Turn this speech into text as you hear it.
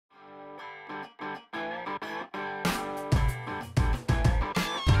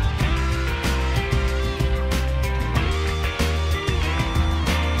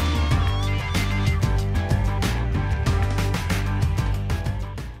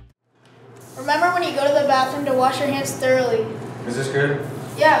Remember when you go to the bathroom to wash your hands thoroughly. Is this good?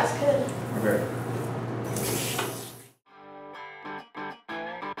 Yeah, it's good. Okay.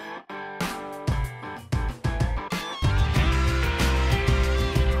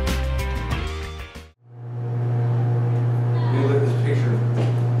 You look at this picture.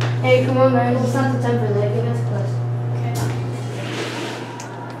 Hey, come on, man. It's not the time for that. Give us a class.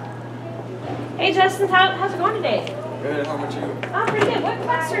 Hey Justin, how's it going today? Good, how about you? Oh, pretty good. What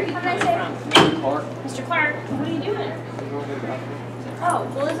class are you coming from? Clark. Mr. Clark, what are you doing? I'm going to the bathroom.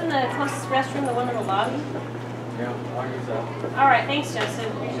 Oh, well isn't the closest restroom the one in the lobby? Yeah, I'll use that. Alright, thanks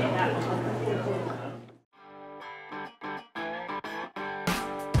Justin. Appreciate that.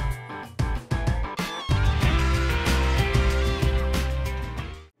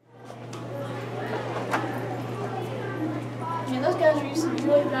 Man, those guys are using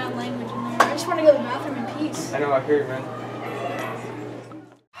really bad language in there. I just want to go to the bathroom in peace. I know, I hear you, man.